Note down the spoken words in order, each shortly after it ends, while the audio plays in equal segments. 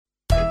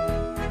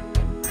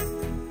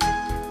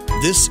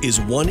This is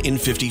 1 in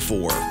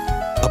 54,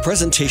 a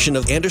presentation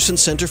of Anderson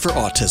Center for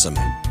Autism.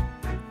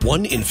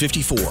 1 in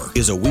 54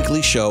 is a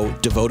weekly show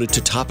devoted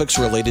to topics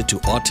related to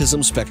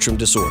autism spectrum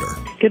disorder.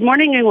 Good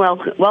morning and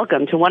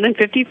welcome to 1 in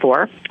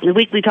 54, the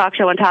weekly talk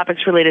show on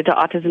topics related to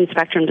autism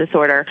spectrum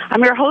disorder.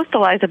 I'm your host,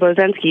 Eliza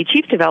Bozensky,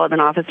 Chief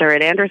Development Officer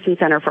at Anderson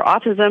Center for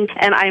Autism,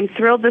 and I am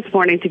thrilled this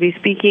morning to be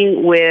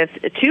speaking with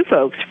two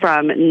folks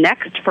from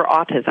Next for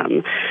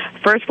Autism.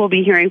 First, we'll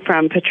be hearing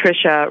from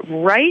Patricia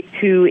Wright,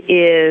 who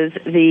is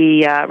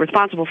the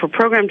responsible for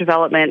program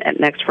development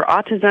at Next for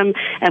Autism,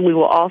 and we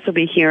will also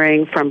be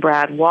hearing from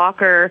Brad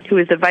Walker, who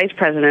is the Vice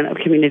President of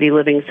Community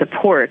Living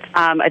Support.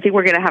 I think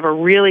we're going to have a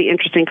really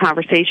interesting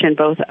conversation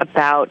both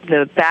about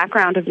the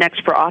background of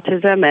Next for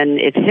Autism and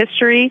its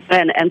history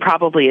and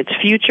probably its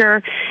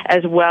future,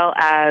 as well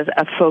as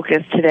a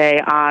focus today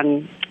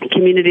on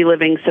community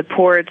living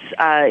supports,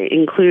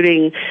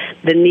 including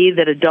the need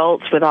that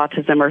adults with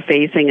autism are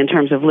facing in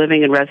terms of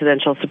living and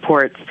residential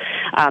supports.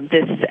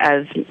 This,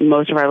 as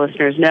most of our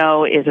listeners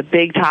know, is a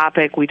big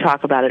topic. We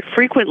talk about it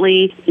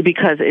frequently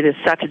because it is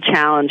such a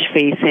challenge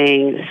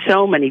facing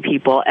so many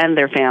people and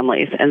their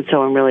families. And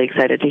so I'm really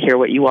excited to hear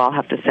what you all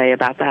have to say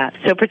about that.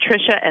 So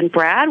Patricia and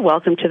Brad,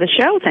 welcome to the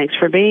show. Thanks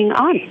for being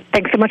on.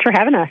 Thanks so much for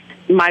having us.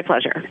 My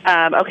pleasure.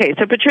 Okay,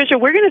 so Patricia,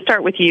 we're going to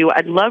start with you.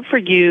 I'd love for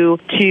you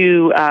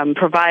to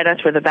provide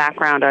us with a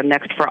background on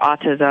Next for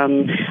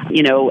Autism,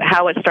 you know,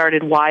 how it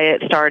started, why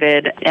it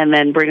started, and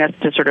then bring us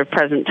to sort of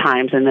present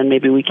times, and then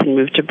maybe we can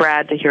move to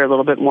Brad to hear a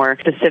little bit more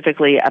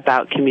specifically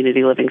about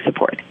community living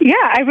support. Yeah,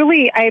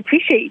 I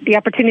appreciate the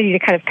opportunity to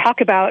kind of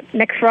talk about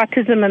Next for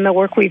Autism and the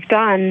work we've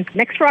done.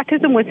 Next for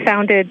Autism was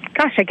founded,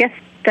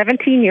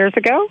 17 years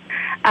ago,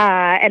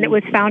 and it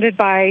was founded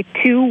by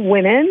two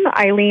women,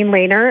 Eileen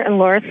Lehner and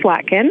Laura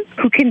Slatkin,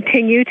 who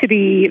continue to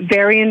be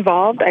very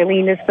involved.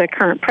 Eileen is the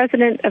current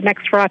president of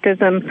Next for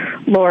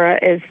Autism. Laura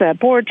is the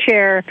board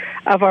chair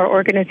of our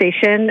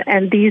organization,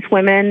 and these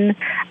women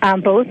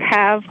both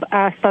have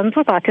sons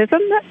with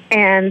autism,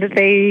 and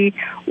they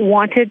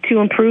wanted to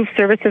improve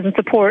services and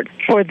support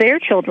for their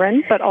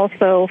children, but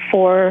also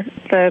for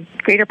the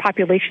greater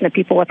population of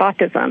people with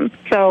autism.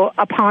 So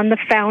upon the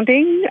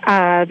founding,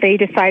 they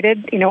decided,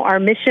 our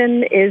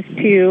mission is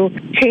to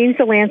change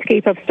the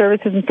landscape of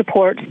services and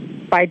support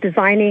by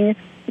designing,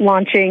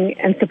 launching,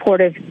 and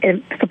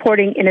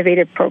supporting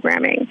innovative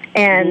programming.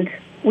 And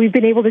we've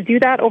been able to do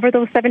that over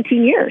those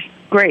 17 years.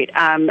 Great.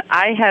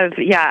 I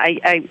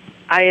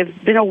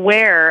have been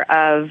aware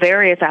of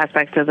various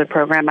aspects of the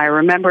program. I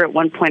remember at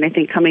one point, I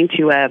think, coming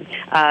to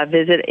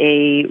visit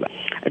a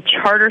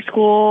charter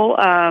school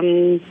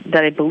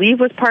that I believe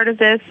was part of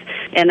this,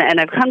 and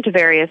I've come to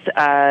various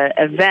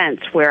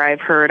events where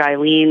I've heard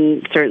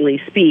Eileen certainly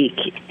speak,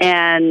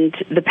 and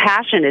the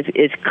passion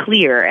is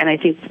clear, and I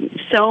think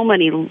so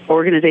many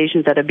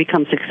organizations that have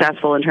become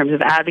successful in terms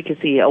of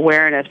advocacy,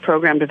 awareness,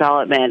 program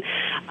development,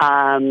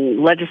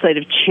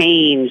 legislative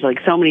change, like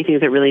so many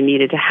things that really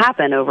needed to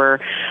happen over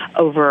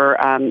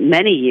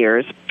many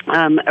years,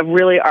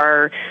 really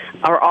are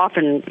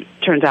often,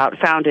 turns out,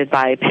 founded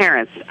by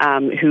parents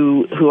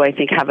who I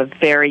think have a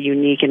very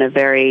unique and a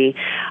very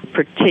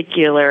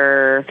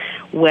particular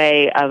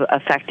way of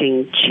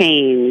affecting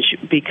change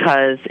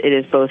because it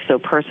is both so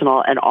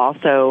personal and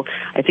also,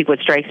 I think what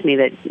strikes me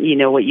that,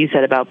 what you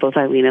said about both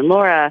Eileen and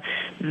Laura,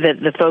 that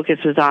the focus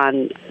was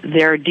on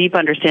their deep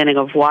understanding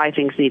of why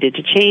things needed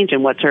to change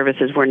and what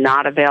services were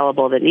not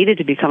available that needed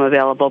to become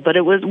available, but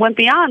it went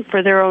beyond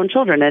for their own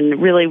children,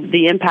 and really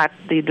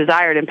the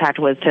desired impact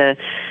was to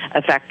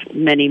affect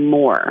many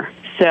more.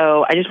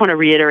 So I just want to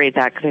reiterate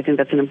that because I think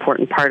that's an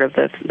important part of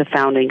the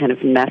founding kind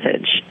of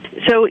message.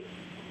 So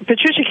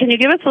Patricia, can you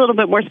give us a little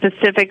bit more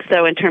specifics,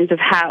 though, in terms of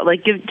how,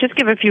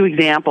 give a few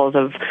examples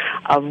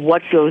of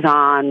what goes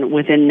on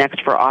within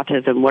Next for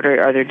Autism?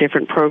 Are there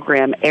different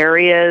program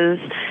areas?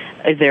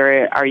 Is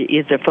there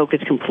focus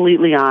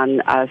completely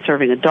on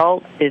serving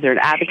adults? Is there an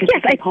advocacy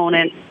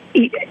component?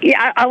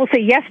 Yeah, I will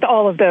say yes to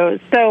all of those.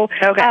 So,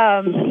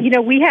 okay.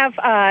 We have,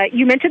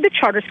 you mentioned the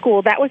charter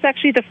school. That was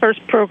actually the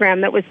first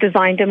program that was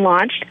designed and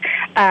launched,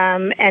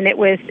 and it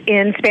was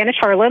in Spanish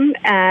Harlem,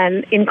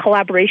 and in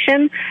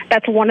collaboration.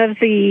 That's one of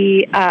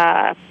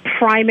the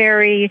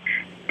primary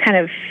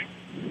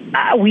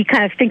we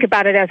kind of think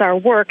about it as our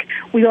work.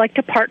 We like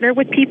to partner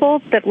with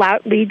people that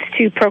leads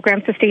to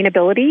program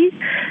sustainability.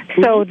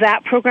 So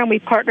that program, we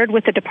partnered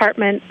with the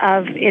Department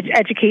of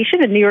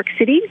Education in New York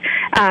City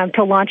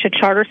to launch a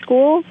charter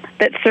school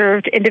that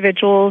served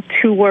individuals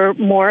who were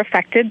more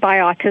affected by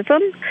autism.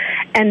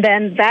 And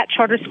then that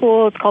charter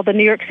school, it's called the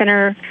New York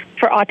Center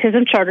for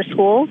Autism Charter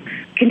School,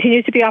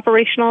 continues to be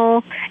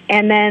operational.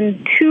 And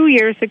then 2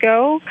 years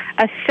ago,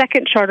 a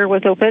second charter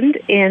was opened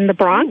in the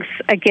Bronx,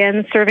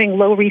 again, serving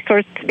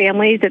low-resource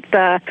families. It's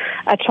a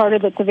charter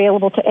that's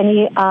available to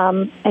any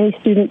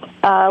student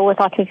with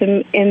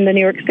autism in the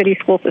New York City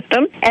school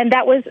system. And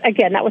that was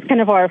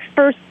kind of our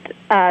first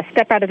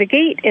step out of the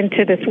gate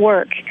into this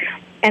work.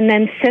 And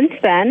then since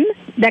then,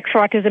 Next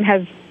for Autism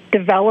has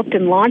developed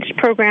and launched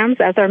programs,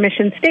 as our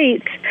mission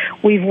states.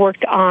 We've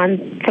worked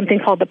on something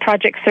called the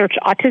Project Search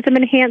Autism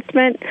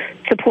Enhancement,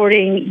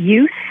 supporting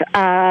youth,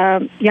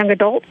 young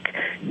adults,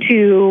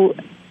 to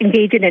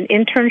engage in an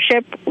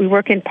internship. We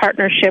work in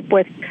partnership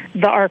with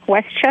the ARC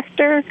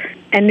Westchester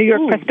and New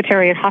York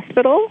Presbyterian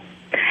Hospital.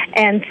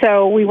 And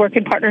so we work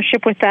in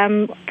partnership with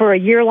them for a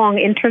year-long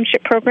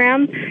internship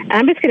program. And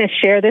I'm just going to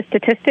share this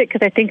statistic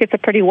because I think it's a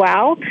pretty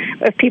wow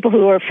of people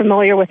who are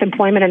familiar with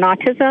employment and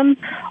autism.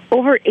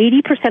 Over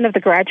 80% of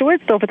the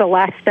graduates over the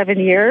last 7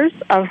 years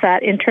of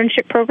that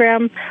internship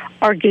program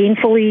are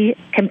gainfully,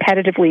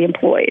 competitively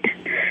employed.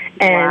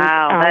 And,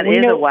 wow, that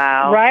is a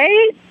wow.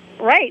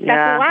 Right,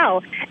 that's a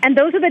wow. And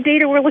those are the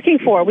data we're looking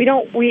for. We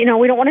don't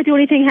want to do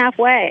anything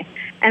halfway.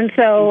 And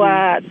so,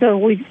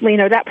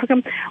 that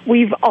program.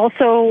 We've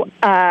also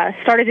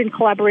started in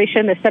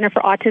collaboration the Center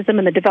for Autism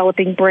and the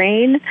Developing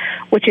Brain,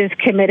 which is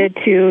committed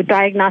to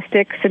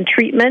diagnostics and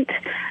treatment,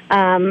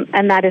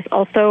 and that is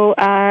also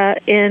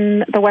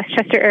in the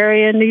Westchester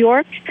area in New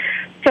York.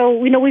 So,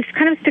 we've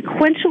kind of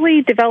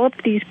sequentially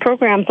developed these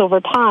programs over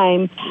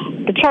time.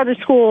 The Charter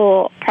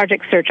School,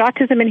 Project Search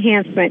Autism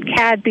Enhancement,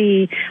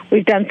 CADB,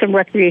 we've done some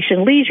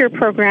recreation leisure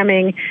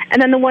programming,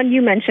 and then the one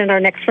you mentioned, our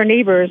Next for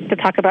Neighbors, to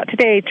talk about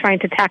today, trying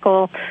to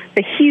tackle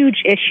the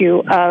huge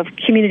issue of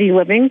community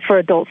living for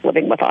adults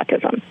living with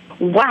autism.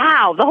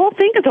 Wow, the whole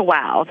thing is a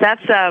wow.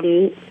 That's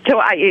so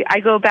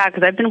I go back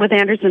because I've been with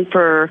Anderson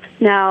for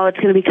now, it's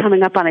going to be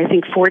coming up on, I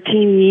think,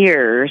 14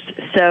 years.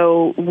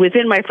 So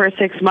within my first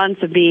 6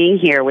 months of being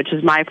here, which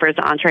is my first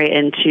entree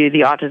into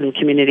the autism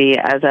community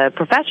as a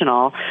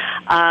professional,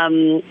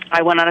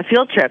 I went on a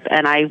field trip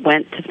and I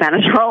went to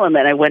Spanish Harlem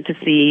and I went to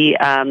see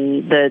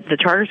the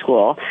charter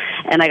school,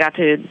 and I got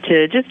to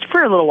just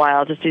for a little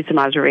while just do some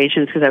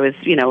observations because I was,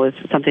 it was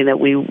something that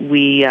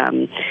we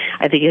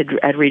I think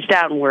had reached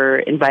out and were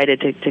invited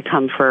to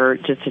come for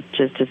just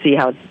to see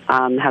how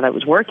that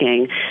was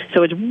working.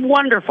 So it's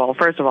wonderful,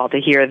 first of all,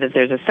 to hear that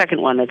there's a second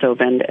one that's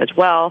opened as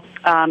well.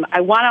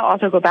 I want to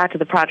also go back to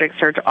the Project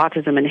Search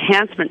Autism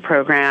Enhancement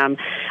Program,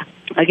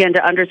 again,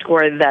 to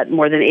underscore that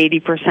more than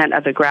 80%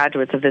 of the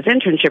graduates of this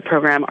internship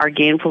program are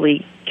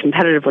gainfully,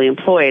 competitively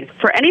employed.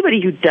 For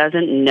anybody who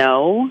doesn't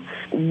know,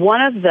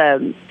 one of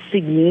the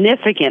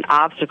significant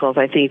obstacles,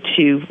 I think,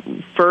 to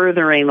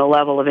furthering the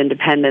level of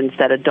independence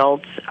that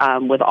adults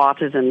with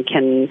autism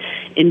can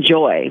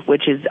enjoy,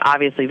 which is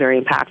obviously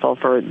very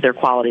impactful for their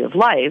quality of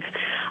life,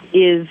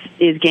 is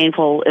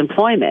gainful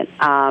employment.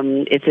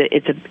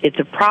 It's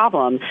a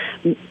problem.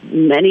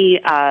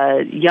 Many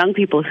young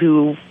people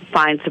who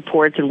find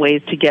supports and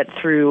ways to get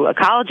through a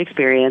college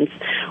experience,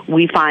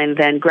 we find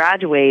then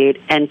graduate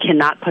and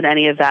cannot put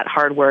any of that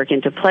hard work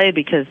into play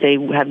because they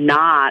have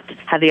not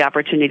had the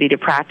opportunity to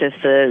practice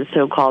the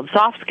so-called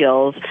soft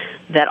skills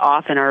that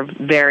often are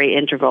very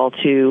integral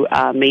to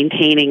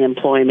maintaining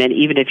employment,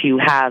 even if you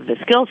have the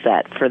skill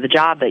set for the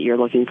job that you're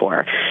looking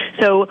for.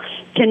 So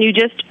can you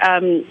just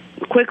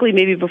quickly,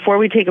 maybe before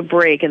we take a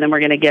break, and then we're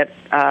going to get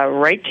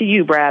right to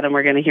you, Brad, and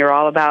we're going to hear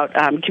all about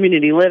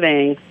community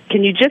living,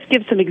 can you just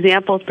give some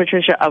examples,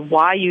 Patricia, of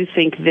why you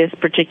think this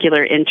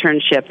particular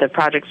internship, the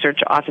Project Search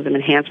Autism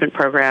Enhancement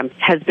Program,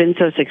 has been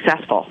so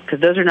successful? Because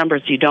those are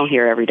numbers you don't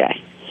hear every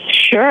day.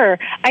 Sure.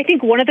 I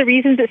think one of the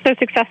reasons it's so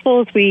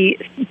successful is we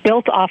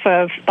built off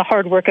of the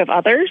hard work of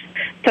others.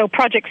 So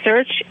Project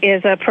Search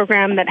is a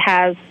program that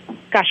has,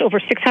 over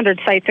 600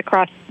 sites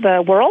across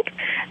the world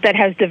that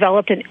has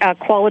developed a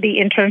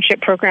quality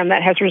internship program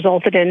that has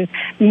resulted in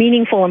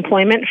meaningful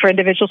employment for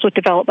individuals with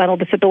developmental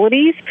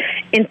disabilities.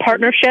 In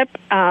partnership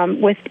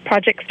with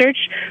Project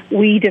Search,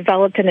 we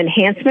developed an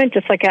enhancement,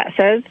 just like that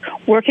says,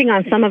 working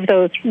on some of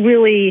those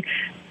really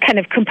kind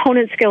of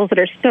component skills that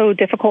are so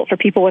difficult for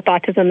people with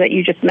autism that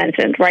you just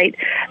mentioned, right?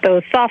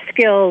 Those soft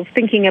skills,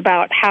 thinking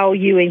about how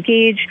you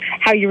engage,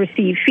 how you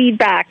receive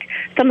feedback,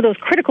 some of those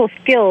critical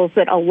skills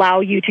that allow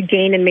you to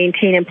gain and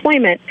maintain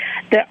employment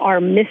that are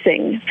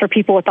missing for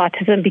people with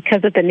autism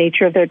because of the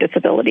nature of their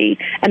disability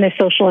and their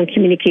social and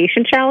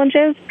communication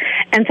challenges.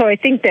 And so I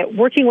think that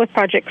working with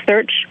Project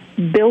Search,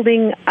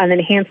 building an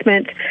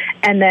enhancement,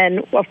 and then,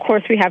 of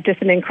course, we have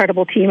just an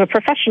incredible team of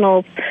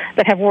professionals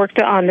that have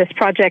worked on this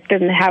project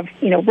and have,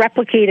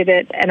 replicated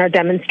it and are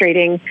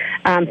demonstrating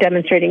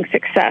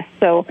success.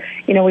 So,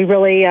 we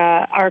really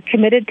are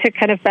committed to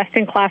kind of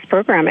best-in-class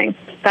programming.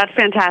 That's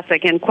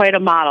fantastic and quite a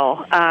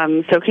model.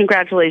 So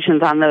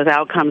congratulations on those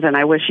outcomes, and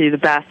I wish you the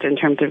best in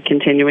terms of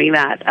continuing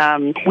that.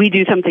 We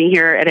do something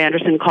here at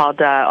Anderson called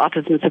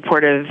Autism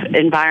Supportive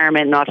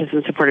Environment and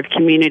Autism Supportive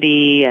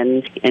Community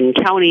and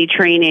county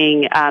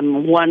training,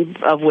 one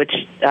of which,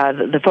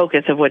 the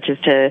focus of which is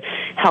to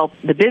help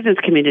the business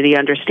community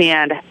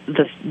understand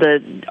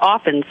the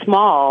often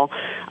small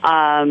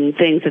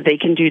things that they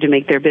can do to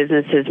make their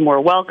businesses more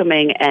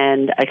welcoming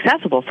and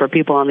accessible for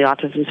people on the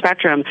autism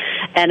spectrum.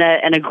 And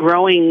a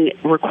growing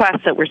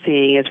request that we're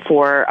seeing is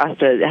for us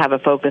to have a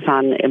focus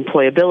on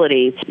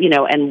employability,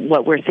 and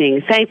what we're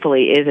seeing,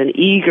 thankfully, is an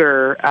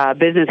eager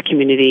business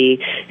community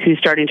who's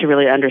starting to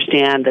really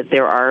understand that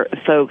there are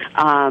folks,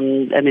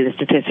 the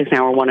statistics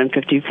now are 1 in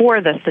 50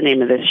 154, that's the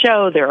name of this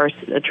show. There are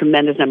a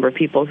tremendous number of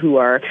people who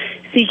are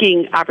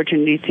seeking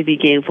opportunities to be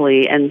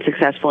gainfully and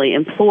successfully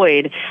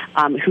employed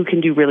who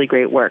can do really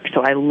great work.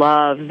 So I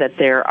love that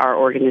there are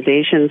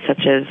organizations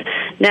such as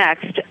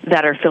Next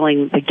that are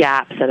filling the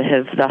gaps that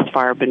have thus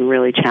far been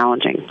really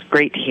challenging.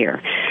 Great to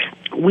hear.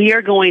 We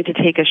are going to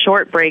take a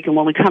short break, and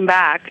when we come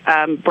back,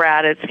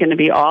 Brad, it's going to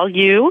be all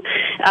you,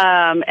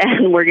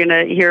 and we're going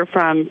to hear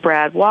from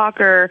Brad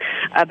Walker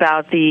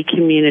about the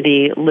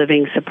Community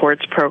Living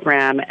Supports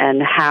Program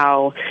and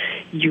how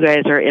you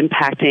guys are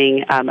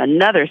impacting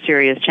another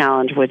serious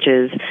challenge, which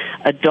is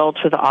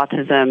adults with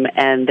autism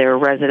and their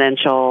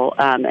residential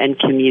and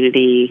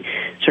community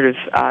sort of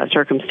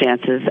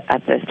circumstances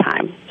at this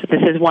time. So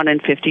this is 1 in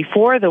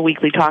 54, the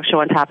weekly talk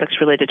show on topics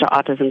related to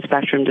autism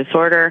spectrum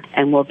disorder,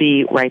 and we'll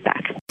be right back.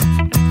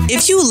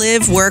 If you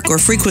live, work, or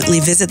frequently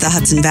visit the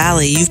Hudson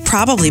Valley, you've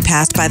probably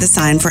passed by the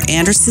sign for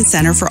Anderson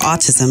Center for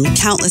Autism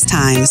countless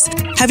times.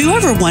 Have you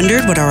ever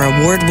wondered what our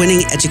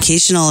award-winning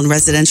educational and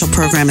residential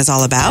program is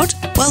all about?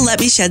 Well, let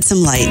me shed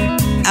some light.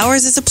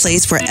 Ours is a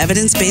place where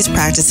evidence-based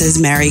practices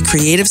marry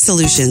creative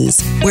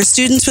solutions, where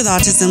students with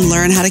autism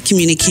learn how to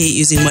communicate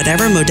using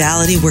whatever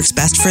modality works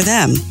best for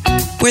them,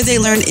 where they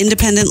learn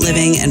independent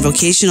living and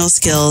vocational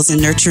skills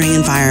in nurturing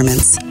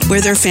environments,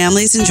 where their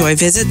families enjoy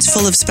visits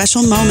full of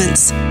special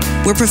moments,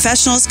 where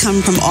professionals come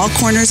from all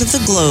corners of the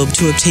globe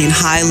to obtain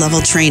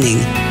high-level training,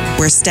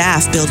 where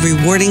staff build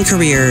rewarding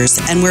careers,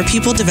 and where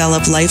people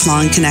develop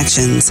lifelong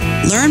connections.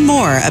 Learn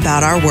more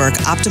about our work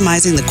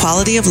optimizing the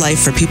quality of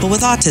life for people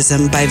with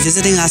autism by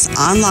visiting us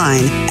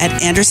online at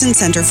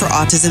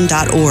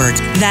andersoncenterforautism.org.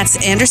 That's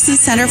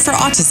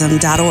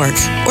andersoncenterforautism.org.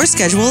 Or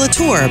schedule a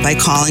tour by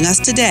calling us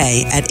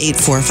today at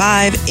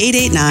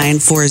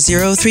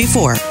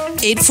 845-889-4034.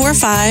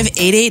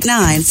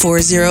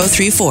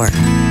 845-889-4034.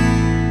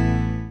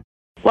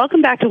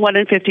 Welcome back to 1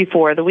 in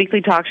 54, the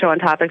weekly talk show on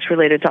topics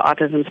related to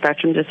autism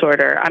spectrum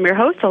disorder. I'm your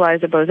host,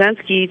 Eliza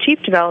Bozensky, Chief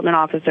Development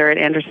Officer at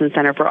Anderson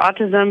Center for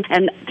Autism,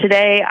 and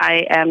today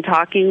I am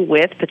talking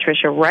with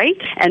Patricia Wright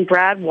and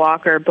Brad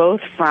Walker, both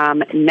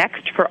from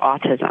Next for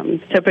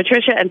Autism. So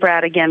Patricia and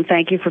Brad, again,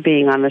 thank you for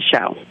being on the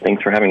show.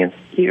 Thanks for having us.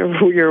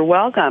 You're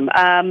welcome.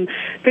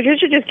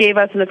 Patricia just gave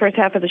us in the first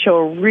half of the show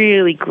a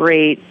really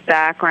great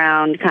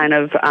background kind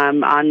of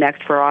on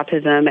Next for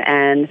Autism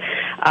and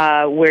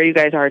where you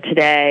guys are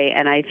today.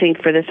 And I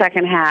think for the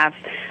second half,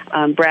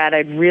 Brad,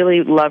 I'd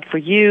really love for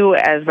you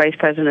as Vice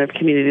President of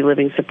Community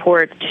Living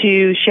Support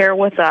to share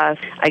with us,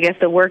 I guess,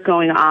 the work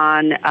going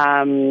on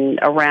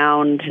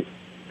around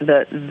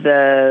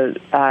the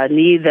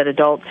need that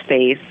adults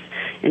face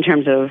in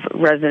terms of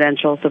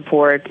residential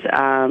supports,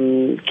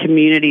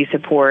 community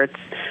supports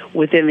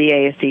within the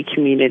ASD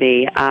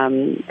community. So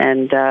I'm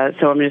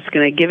just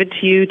going to give it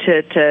to you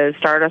to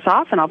start us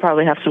off, and I'll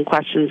probably have some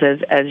questions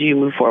as you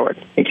move forward.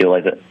 Thank you,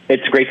 Eliza.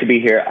 It's great to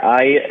be here.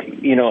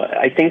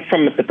 I think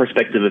from the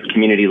perspective of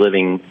community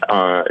living,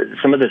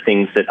 some of the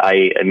things that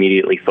I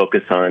immediately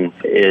focus on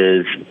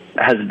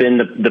has been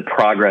the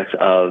progress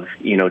of,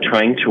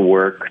 trying to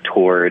work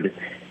toward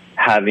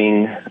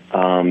having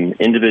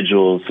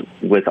individuals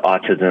with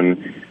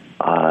autism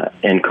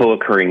and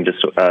co-occurring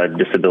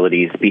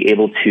disabilities be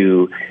able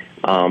to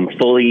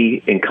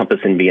fully encompass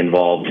and be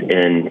involved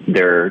in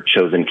their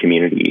chosen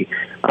community.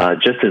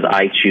 Just as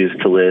I choose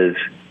to live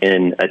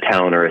in a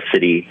town or a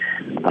city,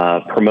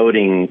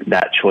 promoting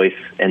that choice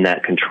and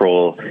that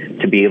control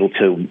to be able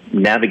to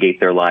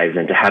navigate their lives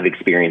and to have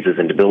experiences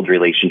and to build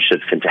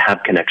relationships and to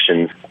have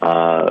connections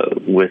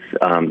with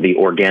the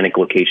organic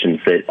locations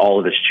that all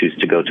of us choose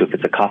to go to, if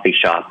it's a coffee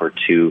shop or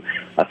to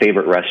a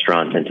favorite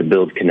restaurant, and to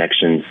build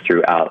connections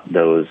throughout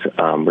those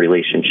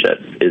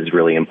relationships is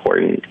really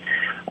important.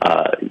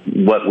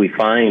 What we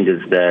find is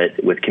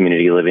that with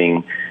community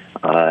living,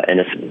 and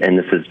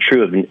this is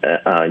true of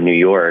New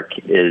York,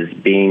 is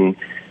being,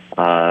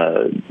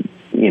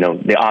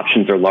 the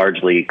options are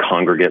largely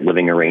congregate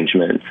living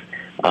arrangements.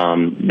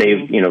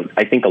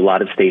 I think a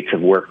lot of states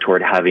have worked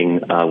toward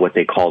having what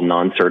they call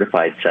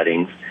non-certified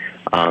settings,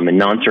 and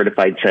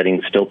non-certified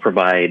settings still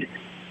provide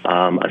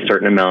a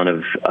certain amount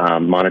of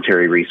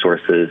monetary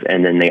resources,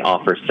 and then they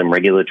offer some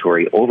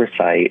regulatory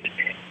oversight.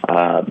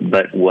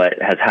 But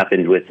what has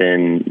happened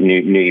within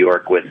New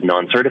York with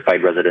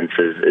non-certified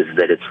residences is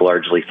that it's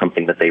largely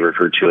something that they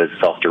refer to as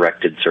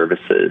self-directed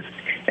services.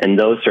 And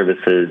those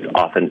services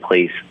often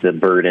place the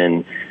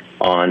burden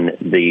on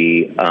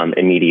the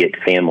immediate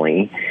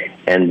family.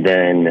 And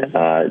then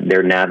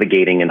they're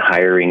navigating and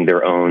hiring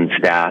their own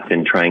staff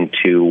and trying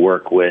to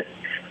work with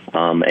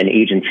an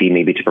agency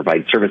maybe to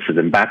provide services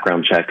and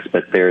background checks,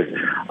 but there's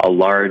a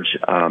large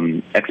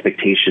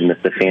expectation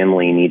that the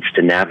family needs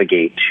to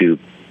navigate to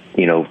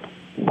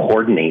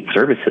coordinate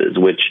services,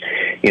 which,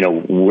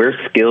 we're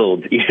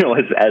skilled,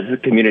 as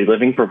community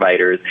living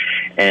providers,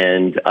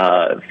 and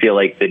feel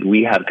like that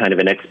we have kind of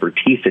an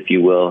expertise, if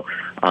you will,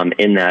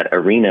 in that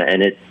arena.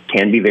 And it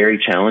can be very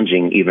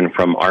challenging even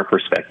from our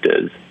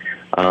perspectives.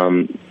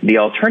 The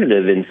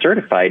alternative in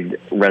certified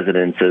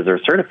residences or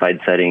certified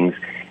settings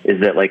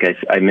is that, like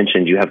I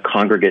mentioned, you have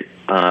congregate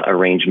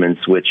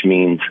arrangements, which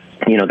means,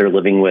 they're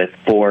living with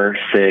 4,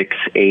 6,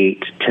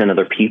 8, 10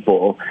 other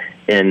people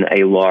in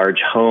a large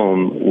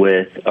home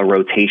with a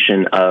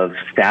rotation of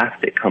staff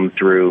that come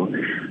through,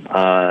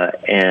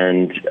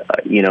 and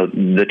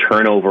the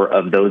turnover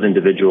of those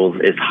individuals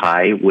is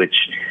high, which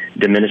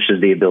diminishes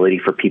the ability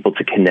for people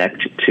to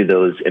connect to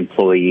those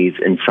employees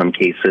in some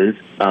cases,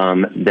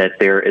 that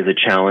there is a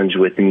challenge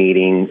with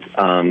meeting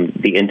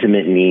the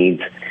intimate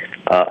needs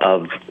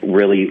of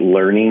really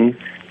learning,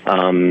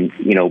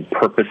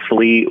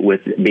 purposefully,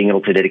 with being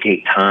able to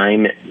dedicate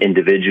time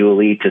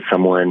individually to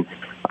someone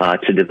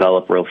to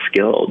develop real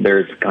skill.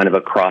 There's kind of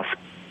a cross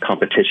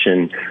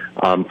competition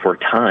for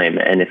time,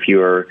 and if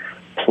you're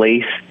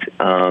placed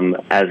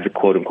as the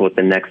quote unquote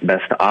the next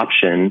best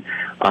option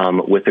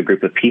with a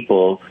group of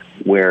people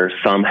where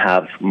some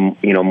have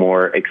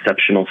more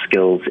exceptional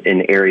skills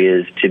in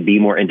areas to be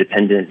more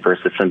independent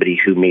versus somebody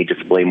who may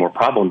display more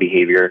problem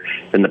behavior,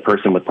 then the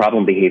person with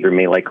problem behavior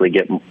may likely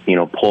get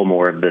pull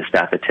more of the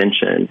staff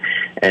attention,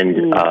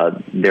 and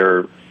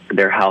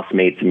their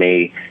housemates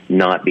may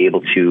not be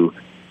able to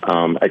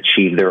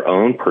achieve their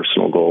own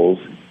personal goals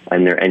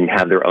and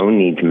have their own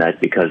needs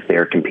met because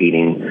they're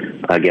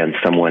competing against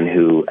someone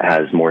who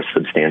has more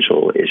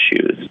substantial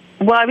issues.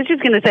 Well, I was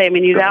just going to say,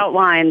 you've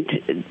outlined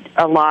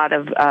a lot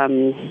of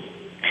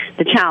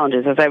the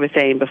challenges, as I was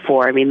saying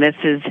before. This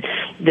is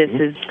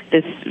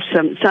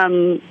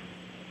some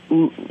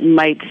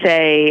might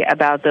say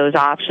about those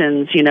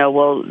options,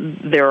 well,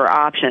 there are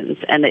options,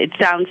 and it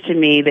sounds to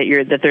me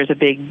that there's a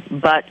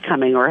big but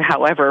coming, or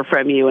however,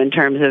 from you in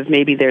terms of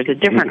maybe there's a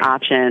different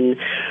option,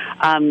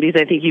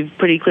 because I think you've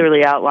pretty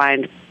clearly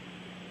outlined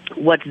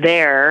what's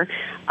there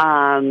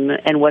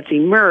and what's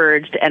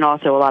emerged, and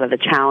also a lot of the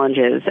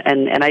challenges.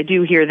 And I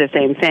do hear the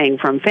same thing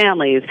from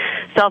families.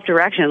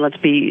 Self-direction, let's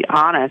be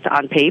honest,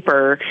 on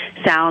paper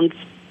sounds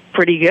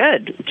pretty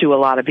good to a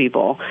lot of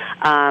people.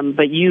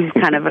 But you've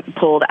kind of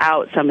pulled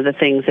out some of the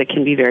things that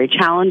can be very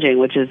challenging,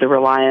 which is the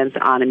reliance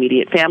on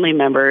immediate family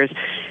members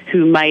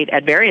who might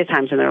at various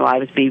times in their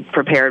lives be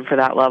prepared for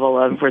that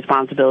level of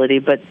responsibility,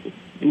 but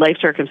life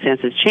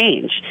circumstances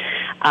change.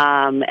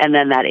 And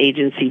then that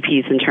agency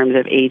piece in terms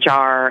of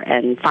HR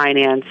and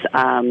finance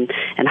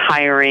and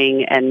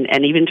hiring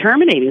and even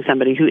terminating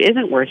somebody who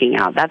isn't working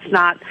out. That's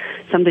not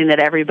something that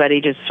everybody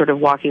just sort of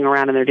walking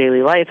around in their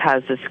daily life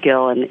has the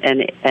skill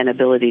and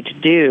ability to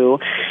do.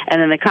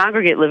 And then the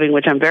congregate living,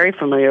 which I'm very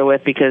familiar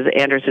with because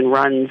Anderson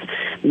runs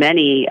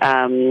many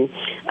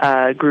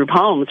group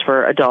homes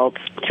for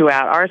adults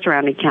throughout our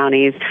surrounding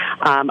counties.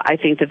 I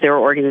think that there are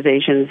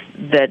organizations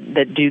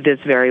that do this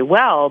very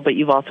well, but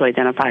you've also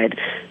identified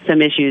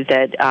some issues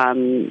that,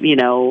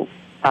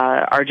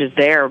 are just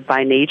there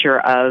by nature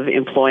of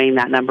employing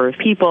that number of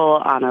people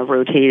on a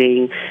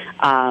rotating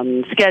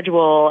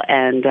schedule,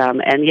 and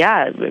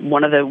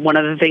one of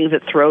the things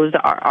that throws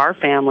our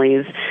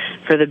families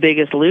for the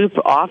biggest loop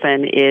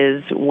often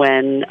is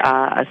when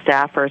a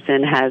staff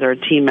person or a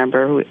team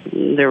member,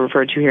 who they're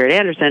referred to here at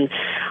Anderson,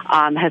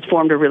 has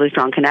formed a really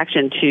strong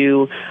connection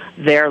to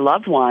their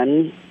loved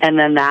one, and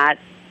then that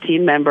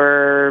team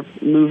member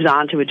moves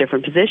on to a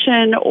different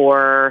position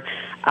or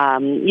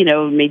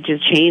may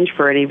just change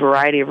for any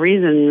variety of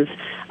reasons.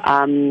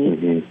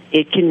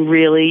 It can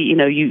really,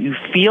 you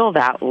feel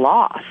that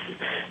loss.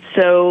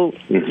 So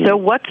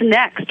what's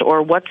next,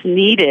 or what's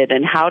needed,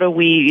 and how do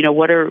we,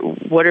 what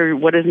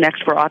is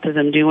next for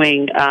autism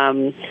doing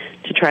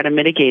to try to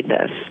mitigate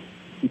this?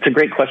 It's a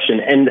great question,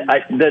 and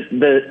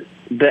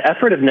the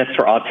effort of Next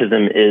for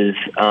Autism is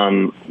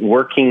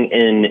working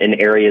in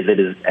an area that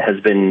is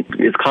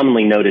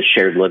commonly known as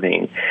shared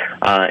living,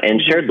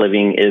 and shared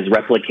living is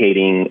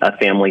replicating a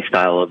family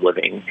style of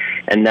living,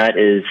 and that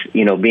is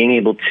being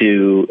able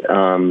to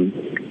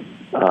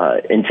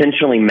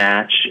intentionally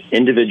match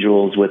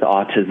individuals with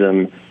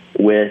autism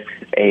with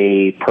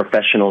a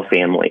professional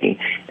family,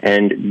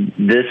 and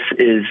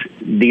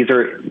these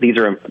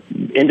are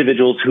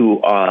individuals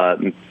who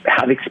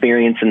have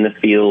experience in the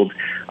field,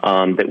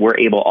 that we're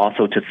able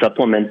also to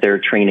supplement their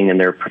training and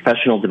their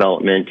professional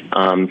development,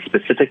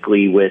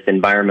 specifically with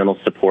environmental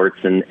supports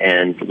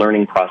and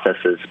learning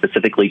processes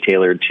specifically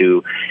tailored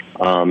to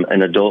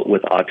an adult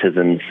with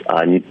autism's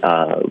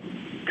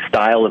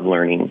style of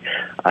learning,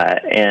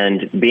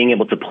 and being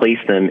able to place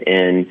them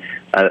in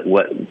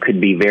what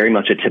could be very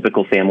much a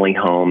typical family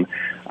home,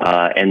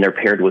 and they're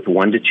paired with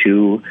 1 to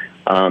 2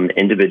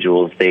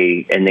 individuals.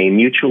 They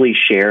mutually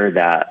share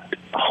that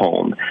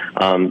home.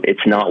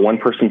 It's not one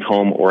person's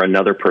home or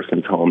another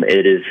person's home.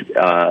 It is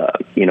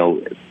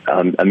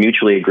a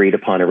mutually agreed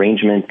upon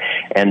arrangement,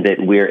 and that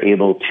we're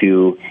able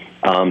to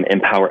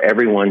empower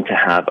everyone to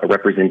have a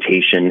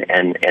representation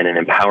and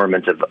an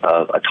empowerment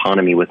of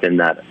autonomy within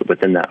that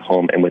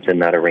home and within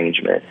that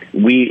arrangement.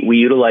 We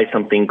utilize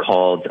something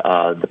called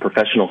the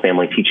professional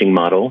family teaching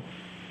model,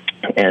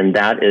 And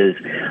that is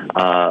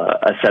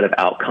a set of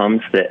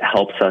outcomes that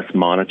helps us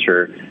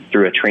monitor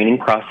through a training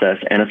process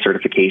and a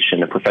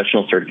certification, a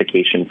professional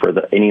certification for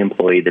any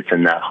employee that's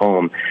in that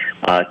home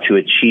to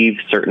achieve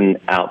certain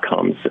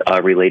outcomes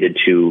related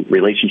to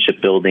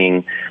relationship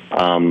building,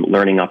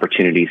 learning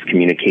opportunities,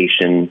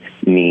 communication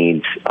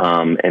needs,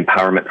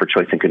 empowerment for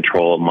choice and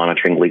control,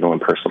 monitoring legal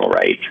and personal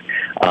rights,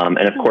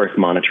 and of course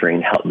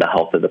monitoring the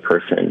health of the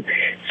person.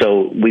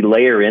 So we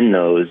layer in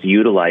those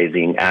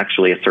utilizing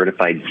actually a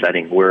certified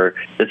setting where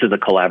this is a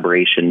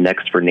collaboration.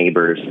 Next for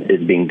Neighbors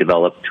is being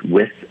developed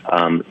with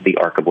the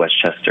ARC of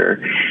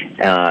Westchester,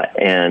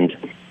 and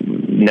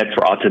Next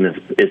for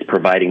Autism is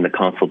providing the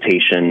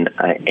consultation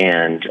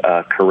and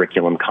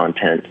curriculum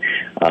content.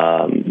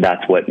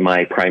 That's what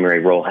my primary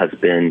role has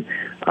been,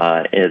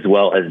 as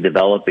well as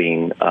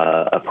developing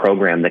a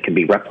program that can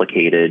be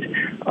replicated,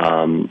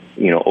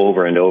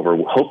 over and over,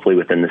 hopefully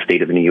within the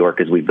state of New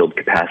York as we build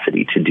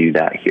capacity to do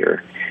that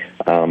here.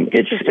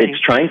 It's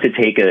trying to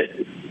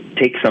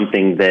take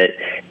something that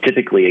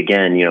typically,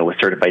 again, with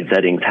certified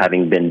settings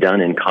having been done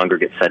in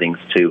congregate settings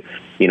to,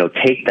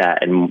 take that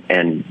and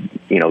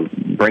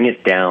bring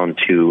it down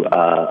to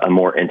a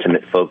more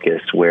intimate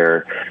focus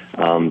where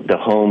the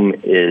home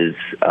is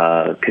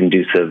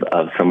conducive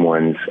of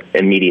someone's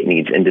immediate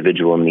needs,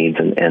 individual needs,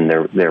 and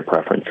their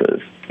preferences.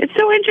 It's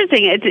so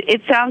interesting.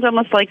 It sounds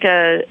almost like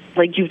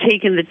you've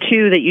taken the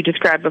two that you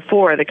described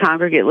before, the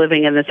congregate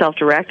living and the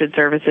self-directed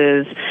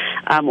services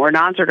or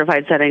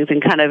non-certified settings,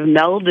 and kind of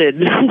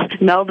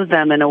melded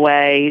them in a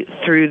way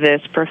through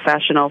this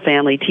professional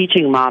family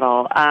teaching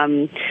model.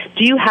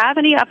 Do you have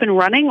any up and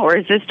running, or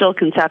is this still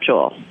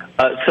conceptual?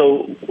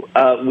 So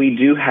we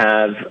do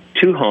have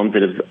two homes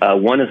that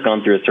have, one has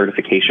gone through a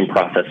certification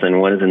process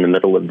and one is in the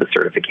middle of the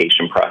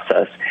certification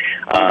process,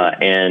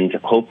 and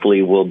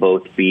hopefully will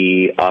both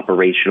be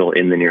operational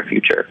in the near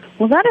future.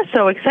 Well, that is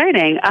so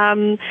exciting.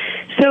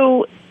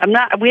 So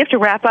we have to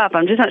wrap up.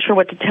 I'm just not sure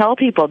what to tell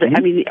people. Mm-hmm.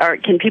 I mean,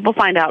 can people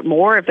find out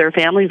more if their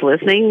family's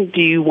listening?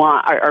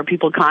 Are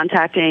people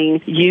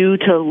contacting you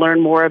to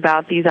learn more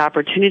about these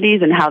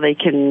opportunities and how they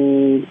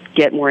can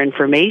get more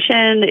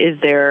information? Is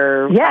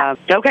there? Yeah.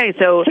 Okay,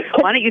 so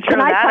why don't you throw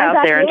that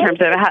out there in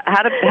terms of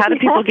how do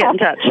people get in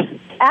touch?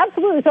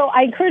 Absolutely. So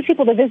I encourage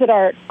people to visit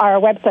our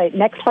website,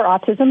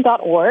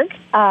 nextforautism.org. Is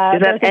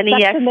that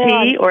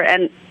NEXT or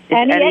NEXT?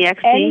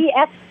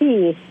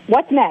 NEXT.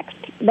 What's next?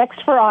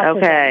 Next for Autism.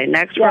 Okay,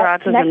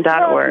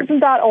 nextforautism.org.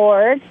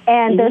 Nextforautism.org.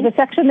 And there's a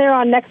section there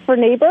on Next for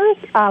Neighbors.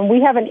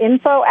 We have an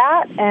info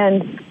at,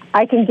 and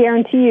I can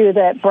guarantee you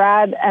that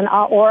Brad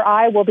or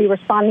I will be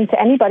responding to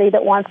anybody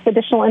that wants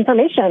additional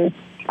information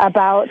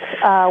about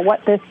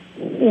what this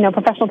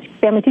professional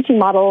family teaching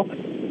model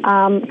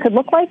could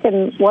look like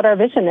and what our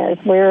vision is.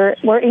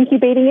 We're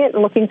incubating it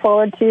and looking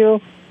forward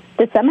to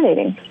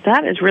disseminating.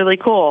 That is really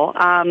cool.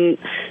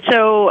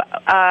 So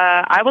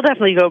I will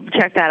definitely go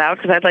check that out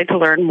because I'd like to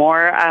learn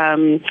more.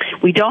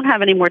 We don't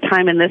have any more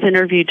time in this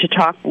interview to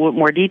talk with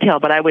more detail,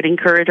 but I would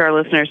encourage our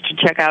listeners to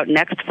check out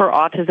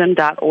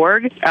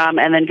nextforautism.org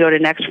and then go to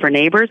Next for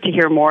Neighbors to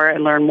hear more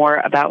and learn more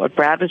about what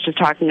Brad was just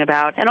talking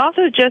about. And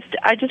also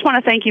I just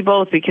want to thank you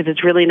both because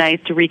it's really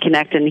nice to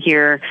reconnect and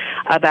hear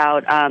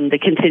about the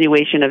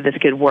continuation of this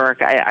good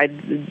work.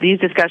 These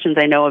discussions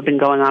I know have been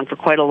going on for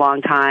quite a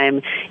long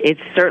time.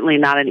 It's certainly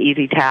not an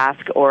easy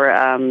task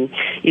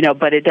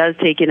but it does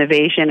take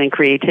innovation and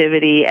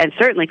creativity and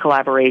certainly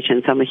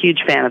collaboration. So I'm a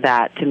huge fan of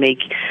that to make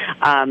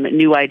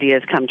new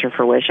ideas come to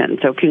fruition.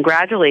 So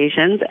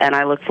congratulations, and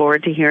I look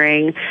forward to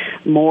hearing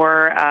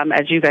more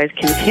as you guys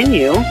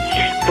continue.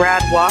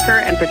 Brad Walker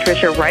and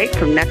Patricia Wright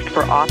from Next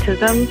for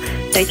Autism,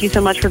 thank you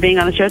so much for being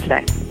on the show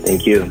today.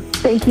 Thank you.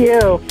 Thank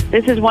you.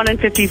 This is 1 in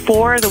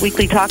 54, the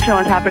weekly talk show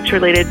on topics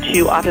related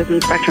to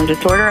autism spectrum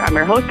disorder. I'm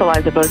your host,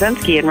 Eliza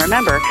Bozensky, and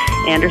remember,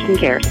 Anderson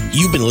cares.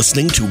 You've been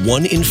listening to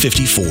 1 in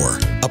 54,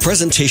 a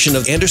presentation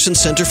of Anderson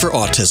Center for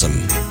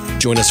Autism.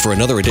 Join us for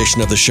another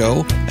edition of the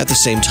show at the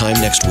same time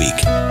next week.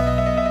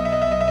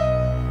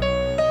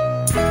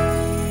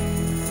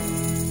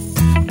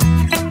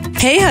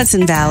 Hey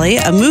Hudson Valley,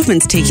 a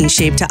movement's taking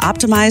shape to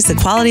optimize the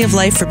quality of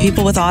life for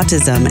people with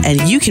autism,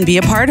 and you can be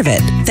a part of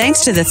it.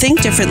 Thanks to the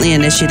Think Differently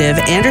initiative,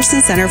 Anderson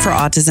Center for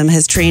Autism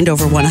has trained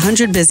over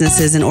 100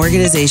 businesses and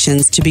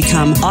organizations to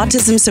become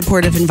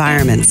autism-supportive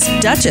environments.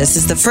 Dutchess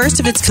is the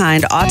first of its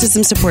kind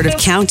autism-supportive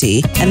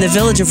county, and the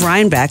village of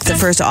Rhinebeck the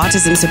first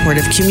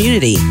autism-supportive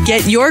community.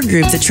 Get your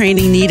group the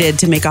training needed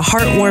to make a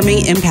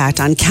heartwarming impact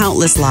on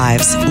countless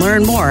lives.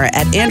 Learn more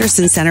at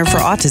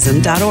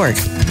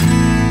AndersonCenterforAutism.org.